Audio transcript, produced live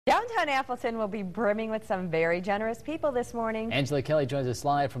Downtown Appleton will be brimming with some very generous people this morning. Angela Kelly joins us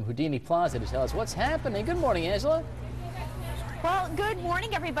live from Houdini Plaza to tell us what's happening. Good morning, Angela. Well, good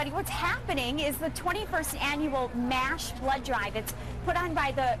morning, everybody. What's happening is the 21st annual MASH blood drive. It's put on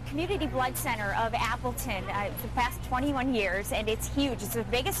by the Community Blood Center of Appleton for the past 21 years, and it's huge. It's the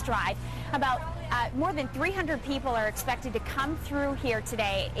biggest drive. About more than 300 people are expected to come through here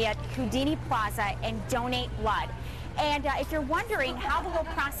today at Houdini Plaza and donate blood. And if you're wondering how the whole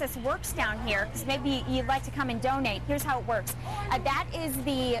process works down here, because maybe you'd like to come and donate, here's how it works. That is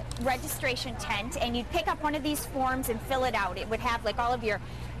the registration tent, and you'd pick up one of these forms and fill it out. It would have like all of your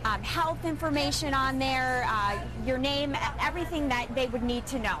health information on there, your name, everything that they would need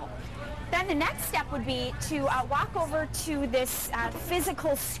to know. Then the next step would be to walk over to this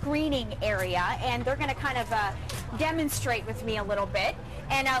physical screening area, and they're going to kind of demonstrate with me a little bit.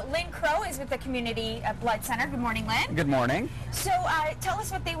 And Lynn Crow is with the Community Blood Center. Good morning, Lynn. Good morning. So tell us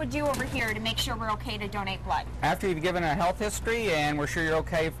what they would do over here to make sure we're okay to donate blood. After you've given a health history and we're sure you're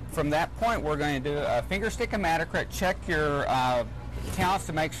okay from that point, we're going to do a finger stick hematocrit, check your counts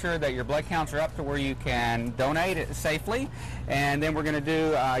to make sure that your blood counts are up to where you can donate it safely. And then we're going to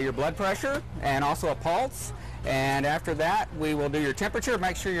do your blood pressure and also a pulse. And after that, we will do your temperature,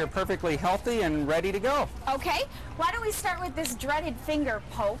 make sure you're perfectly healthy and ready to go. Okay. Why don't we start with this dreaded finger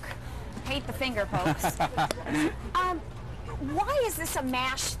poke? I hate the finger pokes. Why is this a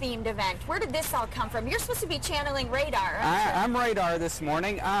MASH-themed event? Where did this all come from? You're supposed to be channeling Radar. I'm Radar this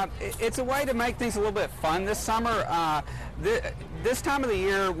morning. It's a way to make things a little bit fun this summer. This time of the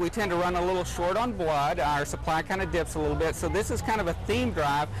year, we tend to run a little short on blood. Our supply kind of dips a little bit, so this is kind of a theme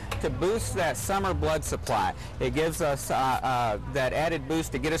drive to boost that summer blood supply. It gives us that added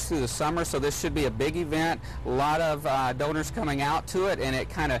boost to get us through the summer, so this should be a big event. A lot of donors coming out to it, and it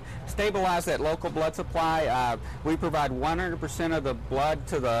kind of stabilizes that local blood supply. We provide 100% of the blood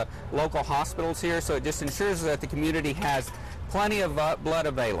to the local hospitals here, so it just ensures that the community has plenty of blood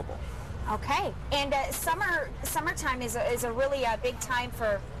available. Okay, and summertime is a really big time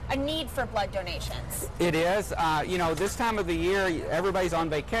for a need for blood donations. It is. You know, this time of the year, everybody's on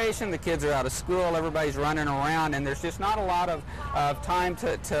vacation, the kids are out of school, everybody's running around, and there's just not a lot of time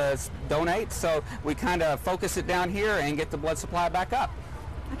to donate, so we kind of focus it down here and get the blood supply back up.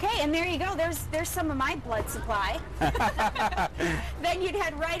 Okay, and there you go. There's some of my blood supply. Then you'd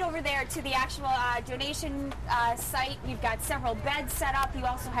head right over there to the actual donation site. You've got several beds set up. You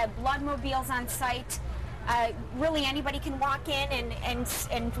also have blood mobiles on site. Really, anybody can walk in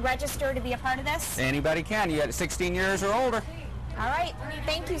and register to be a part of this? Anybody can. You got 16 years or older. All right.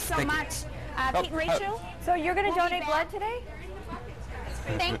 Thank you so much. Pete and Rachel? So you're going to donate blood today?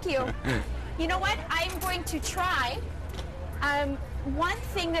 Thank you. You know what? I'm going to try. One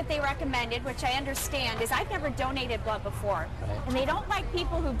thing that they recommended, which I understand, is I've never donated blood before. And they don't like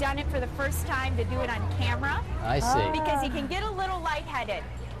people who've done it for the first time to do it on camera. I see. Because you can get a little lightheaded.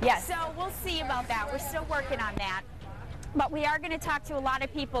 Yes. So we'll see about that. We're still working on that. But we are going to talk to a lot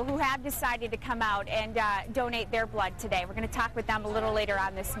of people who have decided to come out and donate their blood today. We're going to talk with them a little later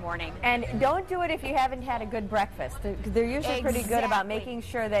on this morning. And don't do it if you haven't had a good breakfast. They're usually pretty good about making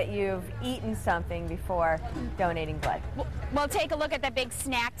sure that you've eaten something before donating blood. We'll take a look at the big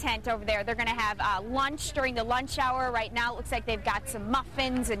snack tent over there. They're going to have lunch during the lunch hour. Right now it looks like they've got some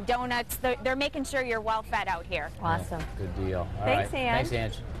muffins and donuts. They're making sure you're well fed out here. Awesome. Good deal. All Thanks, right. Ange.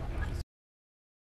 Thanks, Ange.